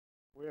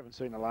We haven't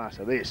seen the last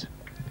of this.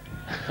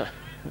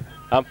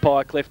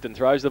 Umpire Clifton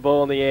throws the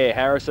ball in the air.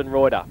 Harrison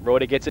Reuter.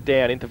 Reuter gets it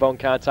down. Intervon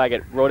can't take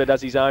it. Reuter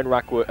does his own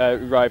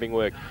roving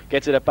work.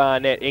 Gets it at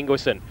Barnett.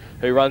 Ingleson,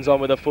 who runs on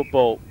with the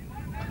football.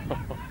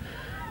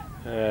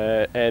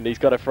 And he's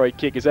got a free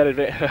kick. Is that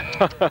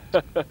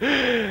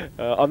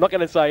I'm not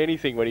going to say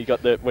anything when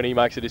he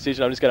makes a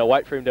decision. I'm just going to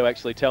wait for him to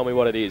actually tell me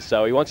what it is.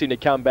 So he wants him to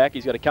come back.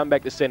 He's got to come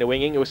back to centre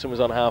wing. Ingleson was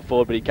on half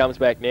forward, but he comes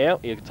back now.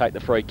 He'll take the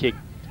free kick.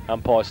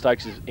 Umpire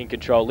Stokes is in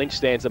control. Lynch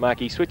stands the mark.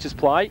 He switches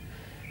play,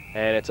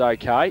 and it's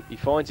okay. He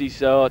finds his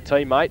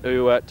teammate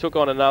who took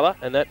on another,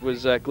 and that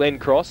was Glenn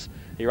Cross.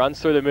 He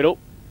runs through the middle,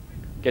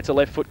 gets a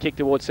left foot kick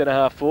towards centre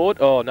half forward.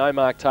 Oh, no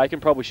mark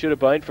taken. Probably should have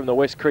been from the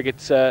West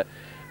Cricket's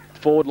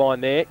forward line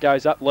there.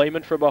 Goes up.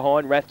 Lehman from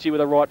behind. Rathje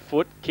with a right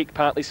foot. Kick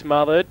partly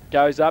smothered.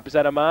 Goes up. Is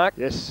that a mark?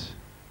 Yes.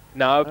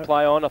 No,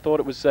 play on. I thought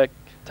it was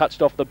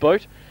touched off the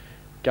boot.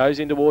 Goes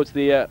in towards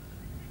the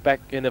back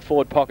in the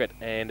forward pocket,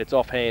 and it's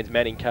off hands.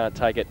 Manning can't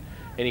take it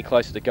any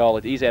closer to goal.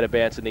 It is out of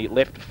bounds in the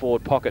left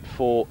forward pocket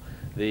for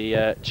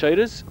the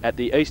Cheetahs at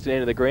the eastern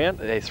end of the ground.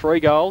 They're 3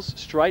 goals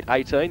straight,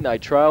 18. They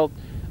trailed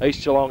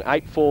East Geelong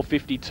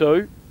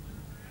 8-4-52,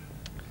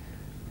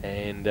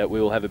 and we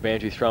will have a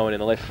boundary thrown in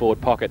the left forward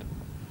pocket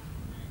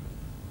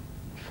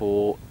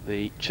for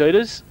the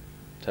Cheetahs.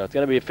 So it's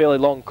going to be a fairly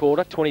long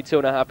quarter,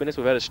 22.5 minutes.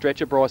 We've had a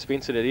stretcher, Bryce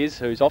Vincent it is,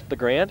 who's off the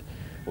ground.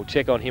 We'll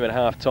check on him at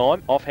half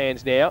time. Off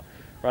hands now.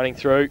 Running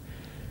through,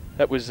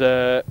 that was,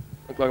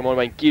 looked like it might have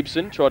been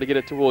Gibson, tried to get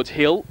it towards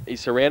Hill. He's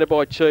surrounded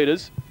by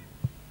Cheetahs.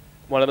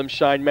 One of them,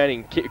 Shane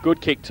Manning,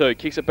 good kick too.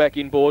 Kicks it back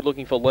inboard,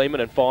 looking for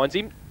Lehman and finds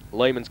him.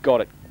 Lehman's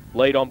got it.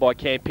 Lead on by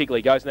Cam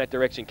Pigley, goes in that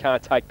direction,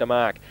 can't take the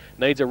mark.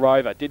 Needs a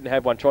rover, didn't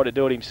have one, tried to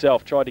do it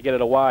himself, tried to get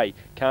it away,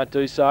 can't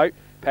do so.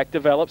 Pack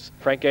develops,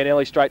 Frank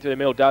Ganelli straight through the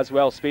middle, does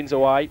well, spins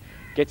away.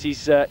 Gets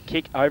his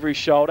kick over his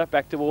shoulder,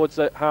 back towards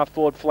the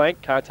half-forward flank.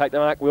 Can't take the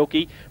mark,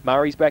 Wilkie.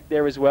 Murray's back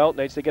there as well.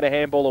 Needs to get a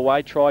handball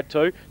away, tried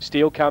to.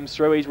 Steele comes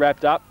through, he's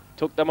wrapped up.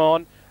 Took them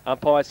on.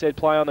 Umpire said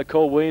play on the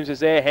call. Williams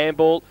is there,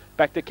 handball.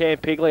 Back to Cam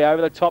Pigley,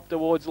 over the top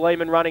towards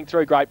Lehman, running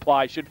through. Great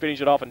play, should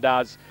finish it off and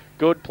does.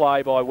 Good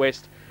play by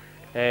West.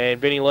 And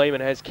Vinnie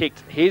Lehman has kicked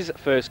his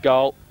first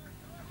goal.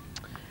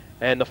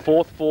 And the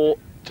fourth for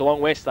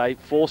Geelong West. They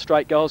 4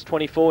 straight goals,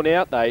 24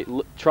 now. They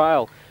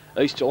trail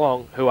East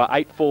Geelong, who are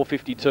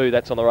 8-4-52.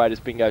 That's on the Raiders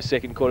Bingo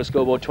second quarter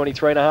scoreboard.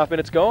 23.5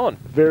 minutes gone.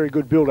 Very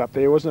good build-up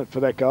there, wasn't it, for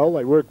that goal?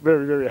 They worked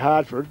very, very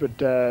hard for it, but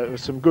there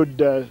was some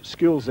good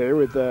skills there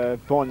with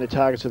finding the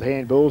targets with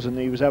handballs, and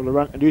he was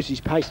able to use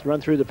his pace to run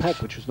through the pack,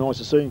 which was nice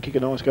to see and kick a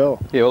nice goal.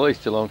 Yeah, well,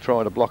 East Geelong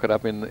trying to block it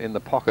up in the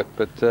pocket,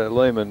 but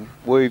Lehman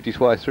weaved his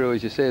way through,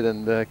 as you said,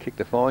 and kicked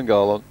a fine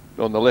goal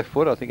on the left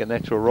foot. I think a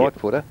natural right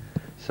footer.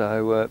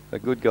 So a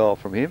good goal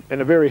from him. And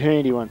a very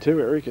handy one too,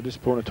 Eric, at this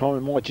point in time.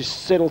 It might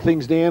just settle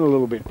things down a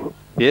little bit.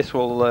 Yes,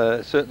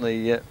 well,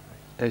 certainly,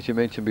 as you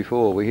mentioned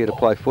before, we're here to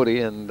play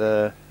footy, and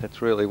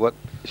that's really what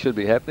should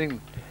be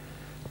happening.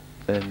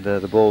 And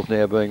the ball's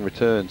now being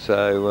returned.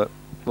 So,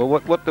 well,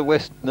 what do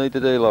West need to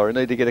do, Laurie?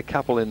 Need to get a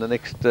couple in the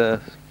next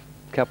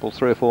couple,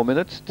 3 or 4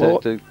 minutes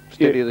to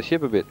steady the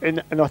ship a bit.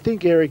 And I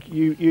think, Eric,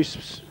 you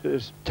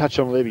touched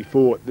on it there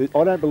before.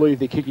 I don't believe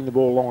they're kicking the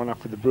ball long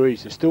enough for the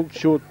breeze. They're still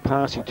short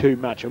passing too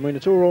much. I mean,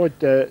 it's all right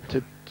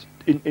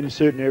in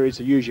certain areas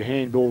to use your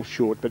handball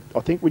short, but I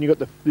think when you've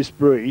got this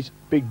breeze,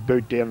 big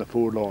boot down the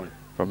forward line.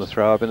 From the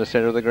throw up in the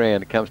centre of the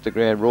ground, it comes to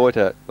ground.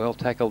 Reuter, well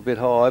tackled a bit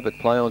high, but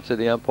play on to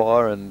the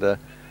umpire, and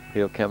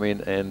he'll come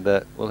in, and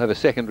we'll have a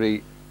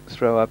secondary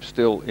throw up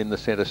still in the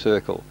centre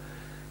circle.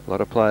 A lot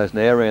of players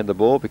now around the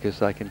ball because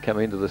they can come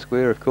into the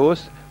square, of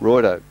course.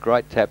 Reuter,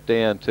 great tap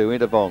down to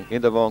Intervong.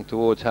 Intervong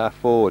towards half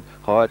forward.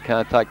 Hyde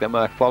can't take the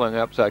mark, following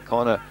up, so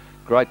Connor,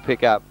 great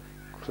pick up.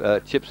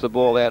 Chips the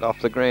ball out off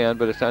the ground,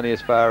 but it's only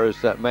as far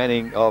as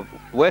Manning of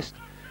West.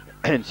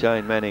 And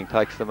Shane Manning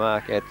takes the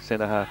mark at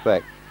centre half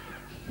back.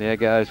 Now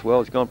goes, well,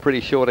 it's gone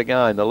pretty short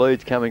again. The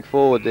lead's coming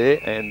forward there,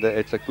 and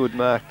it's a good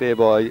mark there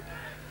by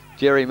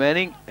Jerry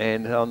Manning.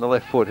 And on the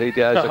left foot, he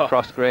goes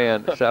across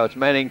ground. So it's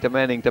Manning to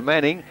Manning to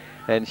Manning.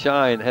 And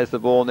Shane has the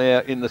ball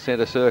now in the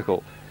centre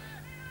circle.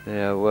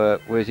 Now,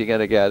 where's he going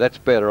to go? That's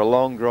better. A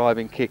long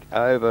driving kick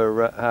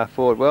over half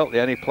forward. Well,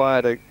 the only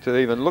player to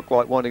even look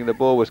like wanting the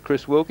ball was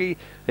Chris Wilkie.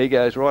 He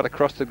goes right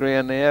across the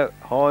ground now,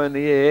 high in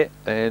the air,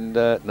 and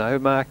no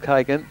mark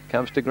taken.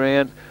 Comes to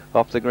ground.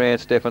 Off the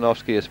ground,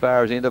 Stefanovski as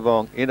far as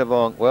Intervong.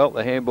 Intervong, well,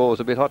 the handball was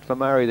a bit hot for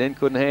Murray then.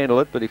 Couldn't handle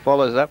it, but he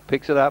follows it up,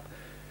 picks it up.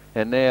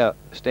 And now,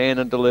 stand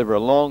and deliver. A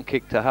long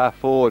kick to half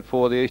forward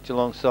for the East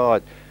Geelong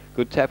side.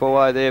 Good tap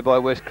away there by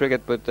West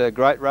Cricket, but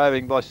great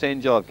roving by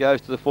Senjov.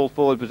 Goes to the full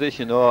forward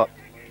position. Oh,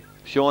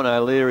 Sean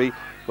O'Leary,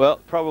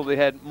 well, probably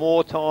had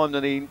more time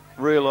than he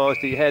realised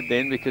he had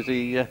then, because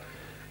he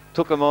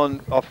took him on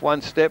off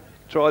one step,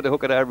 tried to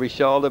hook it over his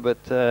shoulder, but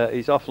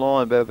he's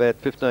offline by about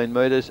 15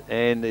 metres,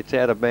 and it's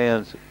out of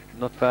bounds,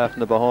 not far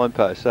from the behind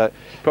post. So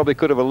probably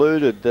could have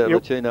eluded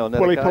Lucino on that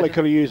occasion. He probably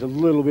could have used a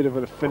little bit of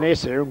a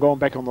finesse there and gone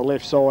back on the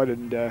left side,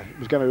 and it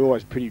was going to be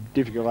always pretty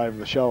difficult over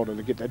the shoulder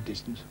to get that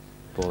distance.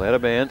 Ball out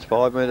of bounds,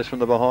 5 metres from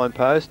the behind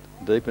post,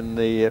 deep in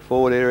the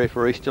forward area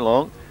for East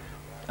Geelong.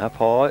 Up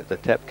high, the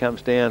tap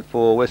comes down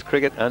for West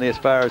Cricket, only as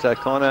far as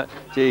O'Connor.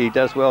 Gee, he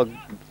does well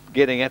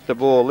getting at the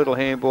ball. Little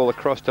handball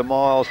across to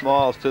Miles.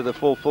 Miles to the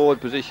full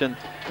forward position,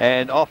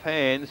 and off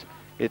hands,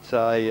 it's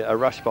a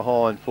rush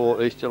behind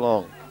for East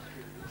Geelong.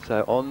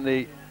 So on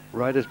the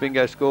Raiders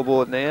bingo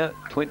scoreboard now,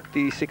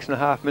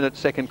 26.5 minutes,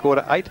 second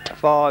quarter,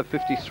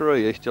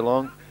 8-5-53 East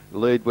Geelong.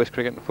 Lead West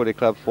Cricket and Footy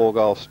Club 4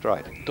 goals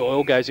straight.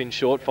 Doyle goes in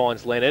short,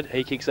 finds Leonard.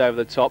 He kicks over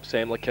the top.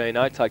 Sam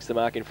Lucchino takes the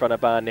mark in front of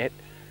Barnett.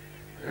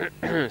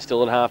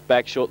 Still at half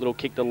back, short little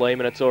kick to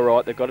Lehman. It's all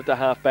right. They've got it to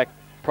half back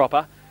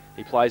proper.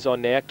 He plays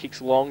on now,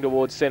 kicks long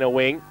towards centre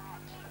wing.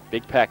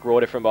 Big pack,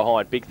 Reuter from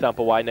behind. Big thump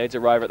away, needs a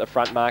rover at the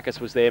front. Marcus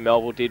was there.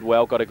 Melville did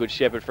well. Got a good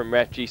shepherd from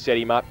Rafji, set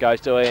him up.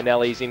 Goes to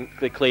Iannelli. He's in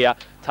the clear.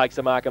 Takes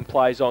the mark and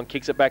plays on.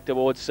 Kicks it back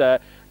towards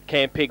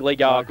Campigley.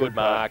 Good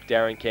mark.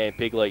 Darren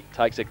Campigley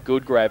takes a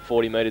good grab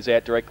 40 metres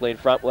out directly in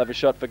front. We'll have a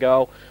shot for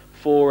goal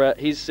for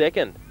his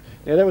second.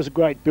 Yeah, that was a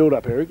great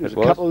build-up, Eric. There was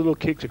a couple of little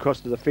kicks across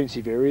the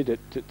defensive area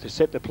to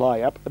set the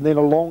play up, and then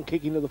a long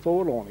kick into the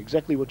forward line.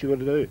 Exactly what you got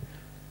to do.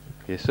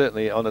 Yeah,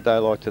 certainly on a day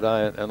like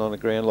today and on a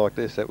ground like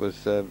this, that was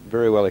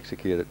very well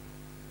executed.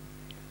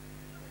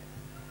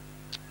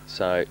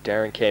 So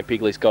Darren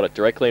Campigley's got it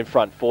directly in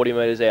front, 40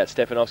 metres out.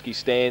 Stefanovski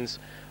stands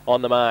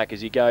on the mark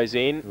as he goes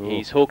in. Ooh.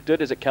 He's hooked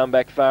it. Has it come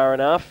back far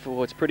enough?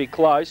 Oh, it's pretty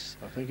close.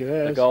 I think it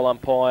has. The goal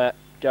umpire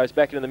goes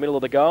back into the middle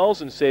of the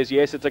goals and says,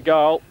 yes, it's a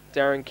goal.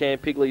 Darren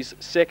Campigley's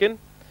second.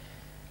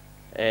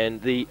 And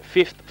the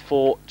fifth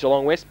for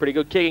Geelong West. Pretty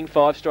good kicking,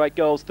 5 straight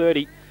goals,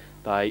 30.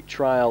 They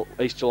trail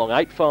East Geelong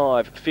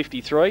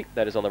 8-5-53.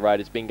 That is on the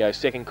Raiders bingo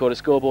second quarter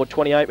scoreboard,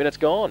 28 minutes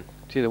gone.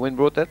 Gee, the wind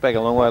brought that back a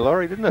long way,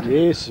 Laurie, didn't it?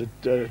 Yes.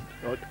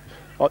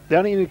 The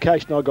only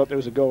indication I got, there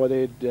was a guy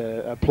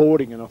there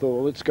applauding, and I thought,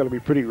 well, it's got to be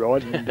pretty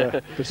right.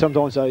 And, but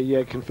sometimes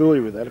they can fool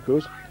you with that, of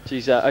course.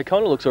 Geez,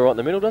 O'Connor looks all right in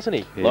the middle, doesn't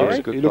he, Yeah,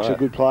 Laurie? he looks a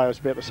good player. I was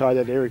about to say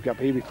that, Eric, up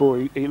here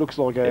before. He looks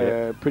like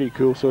a pretty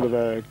cool sort of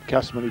a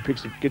customer. He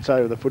gets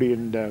over the footy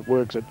and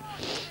works it.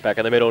 Back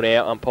in the middle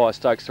now, umpire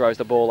Stokes throws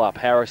the ball up.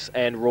 Harris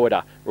and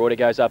Reuter. Reuter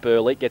goes up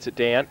early, gets it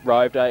down.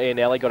 Roved Ian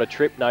Alley, got a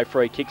trip, no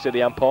free kicks to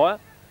the umpire.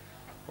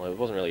 Well, it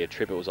wasn't really a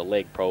trip, it was a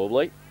leg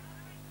probably.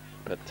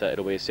 But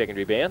it'll be a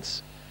secondary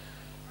bounce.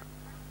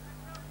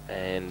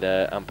 And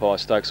umpire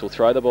Stokes will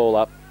throw the ball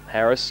up.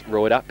 Harris,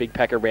 Reuter, big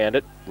pack around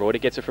it. Reuter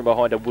gets it from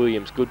behind to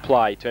Williams. Good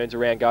play. Turns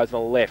around, goes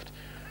on the left.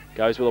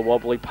 Goes with a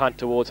wobbly punt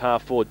towards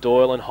half forward.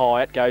 Doyle and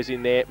Hyatt goes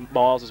in there.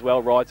 Miles as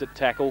well, rides it,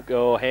 tackle,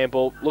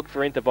 handball. Looked for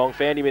Intervong,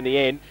 found him in the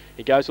end.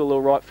 He goes with a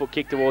little right foot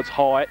kick towards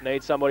Hyatt.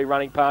 Needs somebody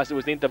running past. It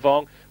was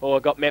Intervong, or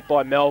got met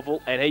by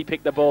Melville, and he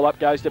picked the ball up,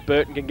 goes to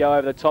Burton, can go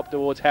over the top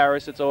towards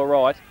Harris. It's all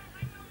right.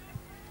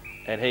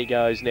 And he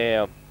goes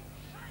now.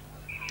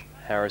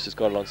 Harris has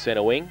got it on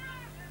centre wing.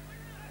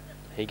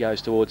 He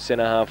goes towards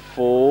centre half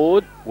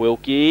forward.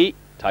 Wilkie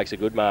takes a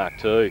good mark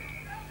too.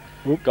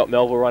 Whoop. Got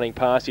Melville running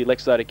past. He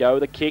elects though to go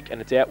with a kick, and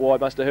it's out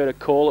wide. Must have heard a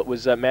call. It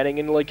was Manning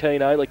and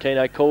Lucchino.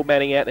 Lucchino called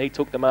Manning out, and he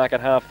took the mark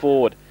at half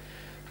forward.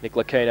 Nick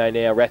Lucchino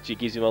now. Ratchie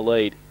gives him a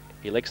lead.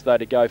 He elects though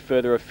to go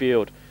further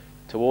afield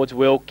towards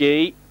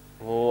Wilkie.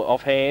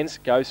 Off hands,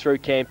 goes through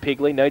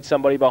Campigley, needs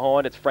somebody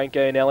behind. It's Frank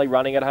Iannelli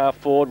running at half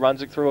forward,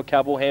 runs it through a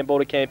couple, handball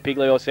to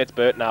Campigley, or sets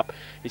Burton up.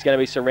 He's going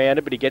to be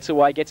surrounded, but he gets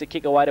away, gets a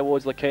kick away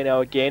towards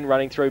Lucchino again,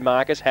 running through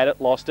Marcus, had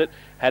it, lost it,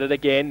 had it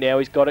again, now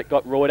he's got it,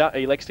 got Reuter.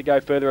 He elects to go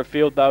further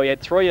afield, though he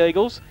had 3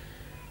 Eagles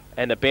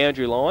and the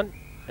boundary line,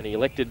 and he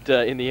elected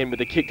in the end with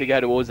the kick to go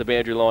towards the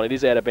boundary line. It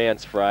is out of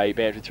bounds for a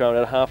boundary thrown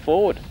at half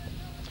forward.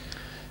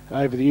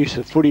 Over the use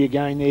of footy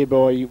again there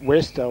by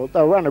West. They'll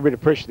run a bit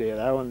of pressure there,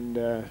 though,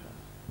 and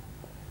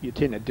you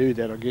tend to do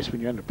that, I guess,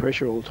 when you're under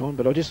pressure all the time.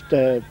 But I just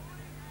a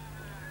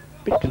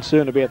bit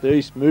concerned about the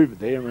East movement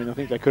there. I mean, I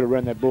think they could have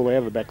run that ball out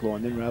of the back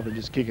line then rather than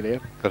just kick it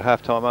out. Got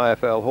half-time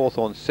AFL,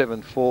 Hawthorn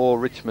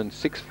 7-4, Richmond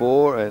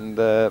 6-4,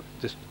 and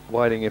just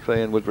waiting if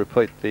Ian would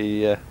repeat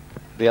the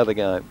other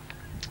game.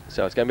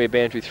 So it's going to be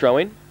a boundary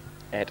throw-in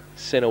at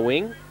centre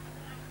wing,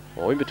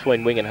 or in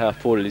between wing and half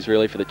forward it is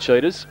really for the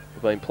Cheetahs.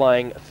 We've been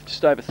playing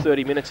just over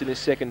 30 minutes in this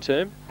second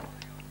term.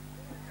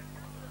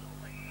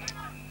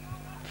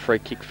 Free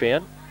kick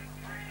found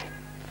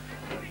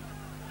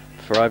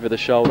for over the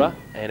shoulder,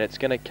 and it's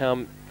going to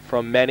come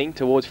from Manning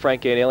towards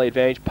Frank Iannelli.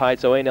 Advantage paid,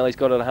 so Iannelli's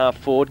got it at half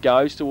forward,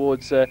 goes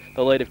towards the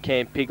lead of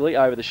Campigley.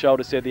 Over the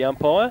shoulder, said the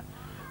umpire.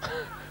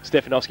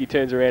 Stefanovski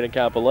turns around and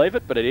can't believe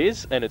it, but it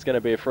is, and it's going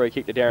to be a free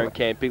kick to Darren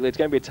Campigley. It's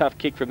going to be a tough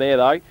kick from there,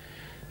 though.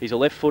 He's a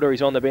left footer,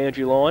 he's on the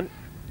boundary line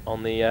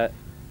on the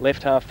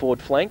left half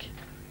forward flank.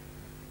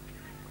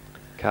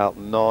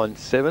 Carlton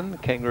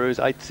 9-7, Kangaroos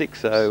 8-6,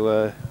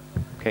 so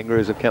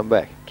Kangaroos have come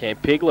back.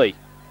 Campigley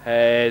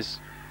has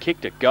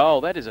kicked a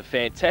goal. That is a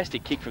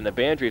fantastic kick from the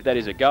boundary if that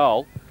is a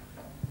goal.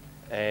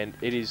 And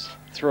it is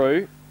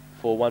through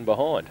for one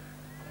behind.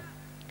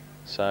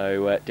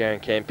 So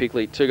Darren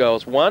Campigley, 2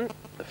 goals, 1.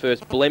 The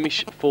first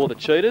blemish for the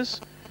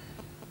Cheetahs.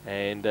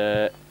 And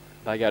they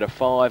go to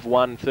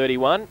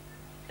 5-1-31.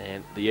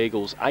 And the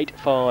Eagles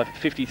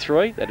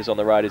 8-5-53. That is on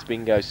the Raiders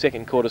bingo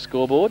second quarter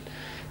scoreboard.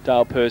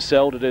 Dale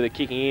Purcell to do the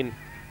kicking in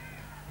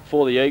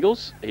for the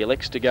Eagles. He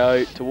elects to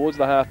go towards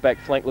the half-back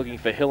flank looking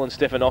for Hill and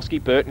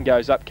Stefanowski. Burton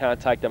goes up, can't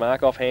take the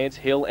mark. Off hands,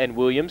 Hill and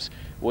Williams.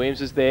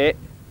 Williams is there.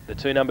 The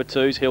two number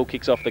twos. Hill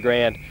kicks off the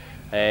ground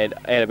and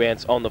out of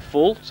bounds on the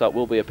full. So it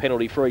will be a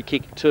penalty free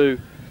kick to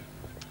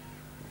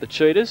the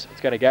Cheetahs.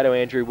 It's going to go to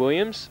Andrew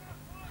Williams.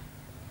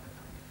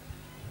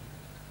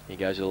 He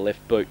goes to the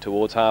left boot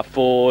towards half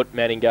forward.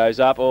 Manning goes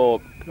up.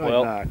 Oh,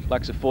 well,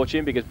 luck's of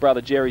fortune because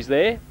brother Jerry's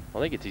there. I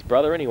think it's his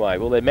brother anyway.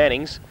 Well, they're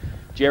Manning's.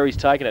 Jerry's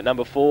taken it,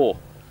 number 4.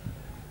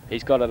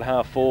 He's got it at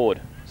half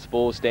forward.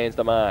 Spores stands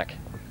the mark.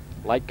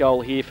 Late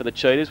goal here for the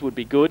Cheetahs would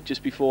be good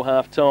just before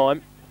half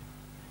time.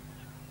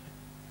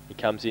 He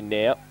comes in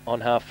now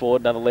on half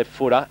forward, another left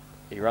footer.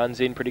 He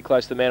runs in pretty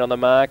close to the man on the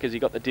mark. As he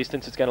got the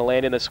distance, it's going to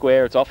land in the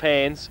square. It's off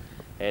hands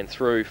and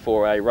through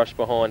for a rush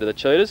behind to the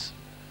Cheetahs.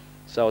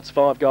 So it's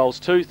 5 goals,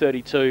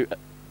 2-32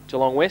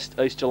 Geelong West,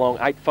 East Geelong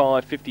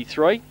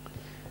 8-5-53.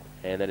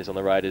 And that is on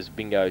the Raiders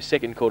bingo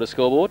second quarter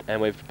scoreboard. And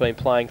we've been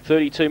playing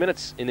 32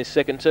 minutes in this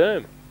second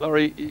term.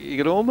 Laurie, you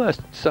could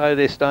almost say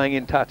they're staying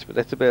in touch, but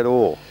that's about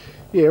all.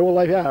 Yeah, well,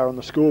 they are on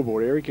the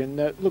scoreboard, Eric. And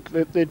look,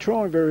 they're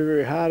trying very,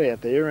 very hard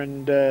out there.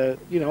 And,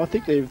 you know, I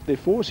think they're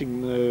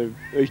forcing the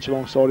East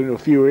Geelong side into a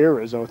few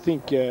errors. I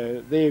think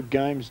their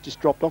game's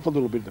just dropped off a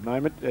little bit at the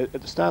moment. At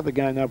the start of the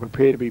game, they were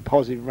prepared to be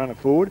positive and run it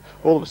forward.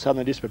 All of a sudden,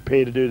 they're just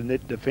prepared to do the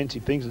net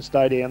defensive things and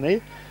stay down there.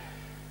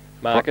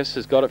 Marcus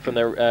has got it from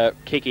the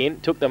kick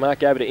in. Took the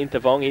mark over to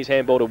Intervong. His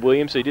handball to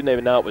Williams, who didn't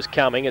even know it was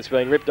coming. It's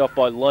been ripped off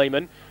by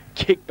Lehman.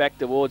 Kick back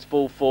towards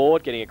full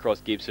forward, getting across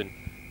Gibson.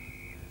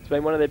 It's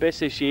been one of their best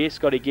this year,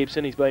 Scotty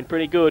Gibson. He's been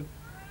pretty good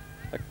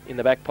in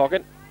the back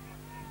pocket.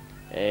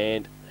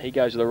 And he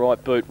goes to the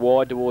right boot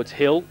wide towards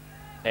Hill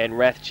and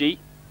Rathje.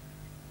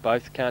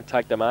 Both can't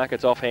take the mark.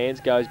 It's off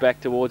hands. Goes back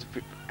towards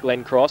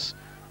Glenn Cross.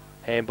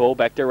 Handball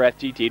back to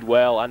Rathje. Did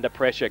well under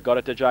pressure. Got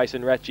it to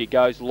Jason Rathje.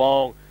 Goes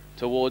long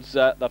towards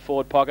the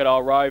forward pocket.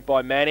 Rove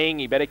by Manning.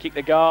 He better kick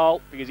the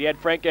goal because he had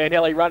Frank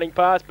Gurnelli running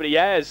past, but he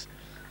has.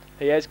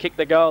 He has kicked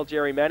the goal,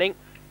 Jerry Manning.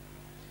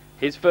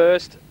 His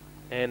first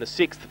and the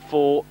 6th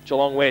for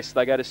Geelong West.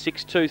 They go to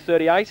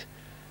 6-2-38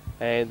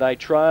 and they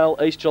trail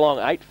East Geelong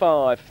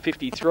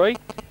 8-5-53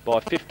 by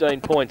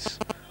 15 points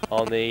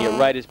on the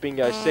Raiders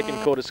bingo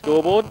second quarter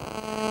scoreboard.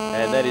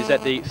 And that is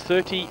at the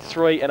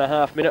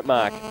 33.5 minute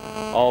mark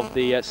of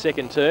the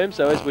second term.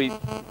 So as we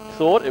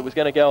thought, it was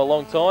going to go a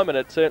long time, and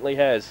it certainly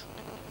has.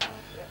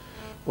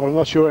 Well, I'm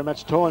not sure how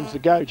much time's to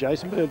go,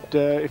 Jason, but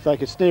if they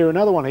could snare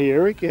another one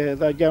here, Eric,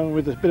 they'd go in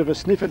with a bit of a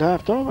sniff at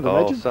half-time, I'd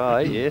imagine.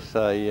 I'll say, yes.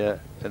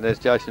 And as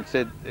Jason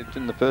said, it's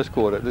in the first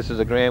quarter. This is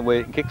a ground where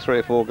you can kick 3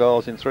 or 4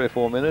 goals in 3 or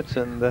 4 minutes,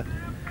 and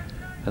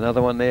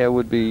another one there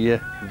would be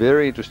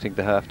very interesting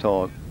to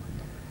half-time.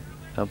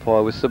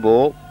 Umpire with the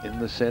ball in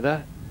the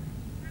centre.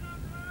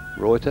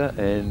 Reuter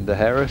and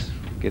Harris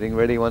getting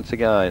ready once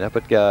again. Up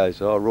it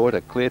goes. Oh, Reuter,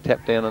 clear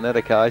tap down on that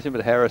occasion,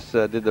 but Harris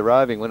did the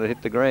roving when it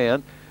hit the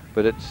ground.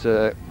 But it's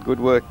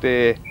good work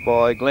there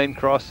by Glenn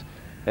Cross,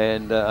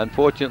 and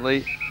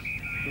unfortunately,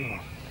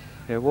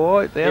 yeah,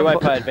 why? He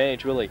won't pay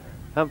advantage, will he?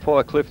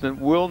 Umpire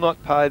Clifton will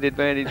not pay the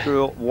advantage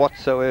rule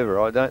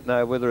whatsoever. I don't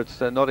know whether it's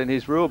not in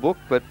his rule book,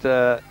 but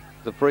the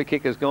free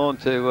kick has gone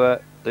to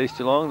East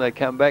Geelong. They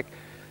come back.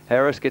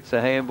 Harris gets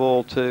a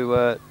handball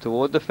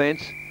toward the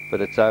fence,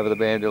 but it's over the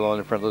boundary line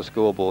in front of the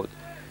scoreboard.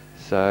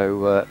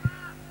 So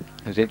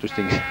it was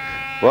interesting.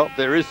 Well,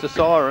 there is the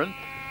siren.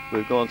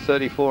 We've gone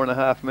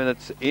 34.5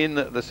 minutes in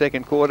the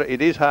second quarter.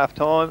 It is half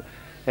time,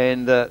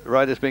 and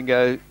Raiders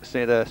Bingo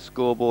Centre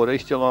scoreboard.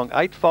 East Geelong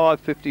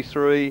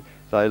 8-5-53.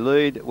 They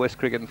lead West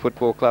Cricket and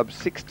Football Club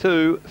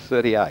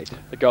 6-2-38.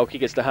 The goal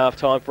kick is to half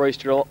time for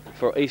East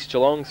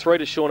Geelong. 3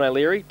 to Sean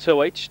O'Leary,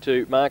 2 each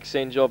to Mark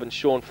Senjob and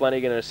Sean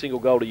Flanagan, and a single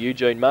goal to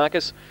Eugene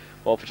Marcus.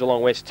 While for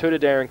Geelong West, 2 to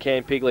Darren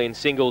Campigley and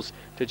singles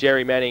to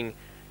Jerry Manning,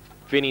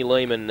 Vinnie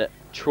Lehman,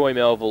 Troy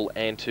Melville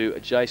and to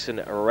Jason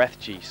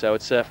Rathje. So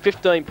it's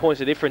 15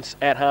 points of difference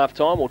at half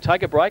time. We'll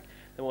take a break,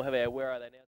 then we'll have our Where Are They Now?